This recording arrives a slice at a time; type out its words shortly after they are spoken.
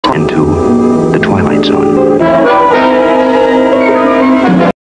into the Twilight Zone.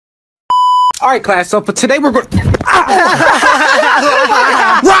 All right, class. So for today we're going.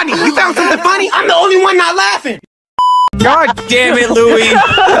 Rodney, you found something funny? I'm the only one not laughing. God damn it, Louie.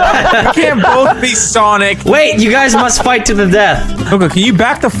 You can't both be Sonic. Wait, you guys must fight to the death. Okay, can you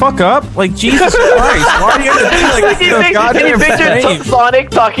back the fuck up? Like, Jesus Christ. Why do you have to be like this? Can you picture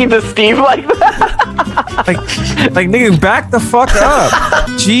Sonic talking to Steve like that? like, nigga, back the fuck up.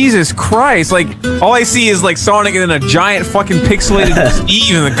 Jesus Christ. Like, all I see is, like, Sonic and then a giant fucking pixelated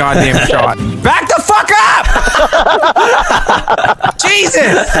Steve in the goddamn shot. Back the fuck up!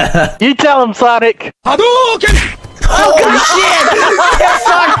 Jesus! You tell him, Sonic. Hadouken! Oh, shit! Get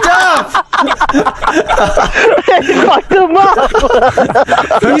fucked up! He fucked him up!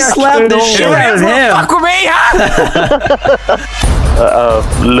 You slapped the shit out of him! Fuck with me,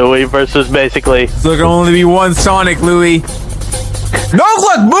 huh? Louie versus basically. There can only be one Sonic, Louie. No,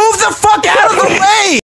 look, move the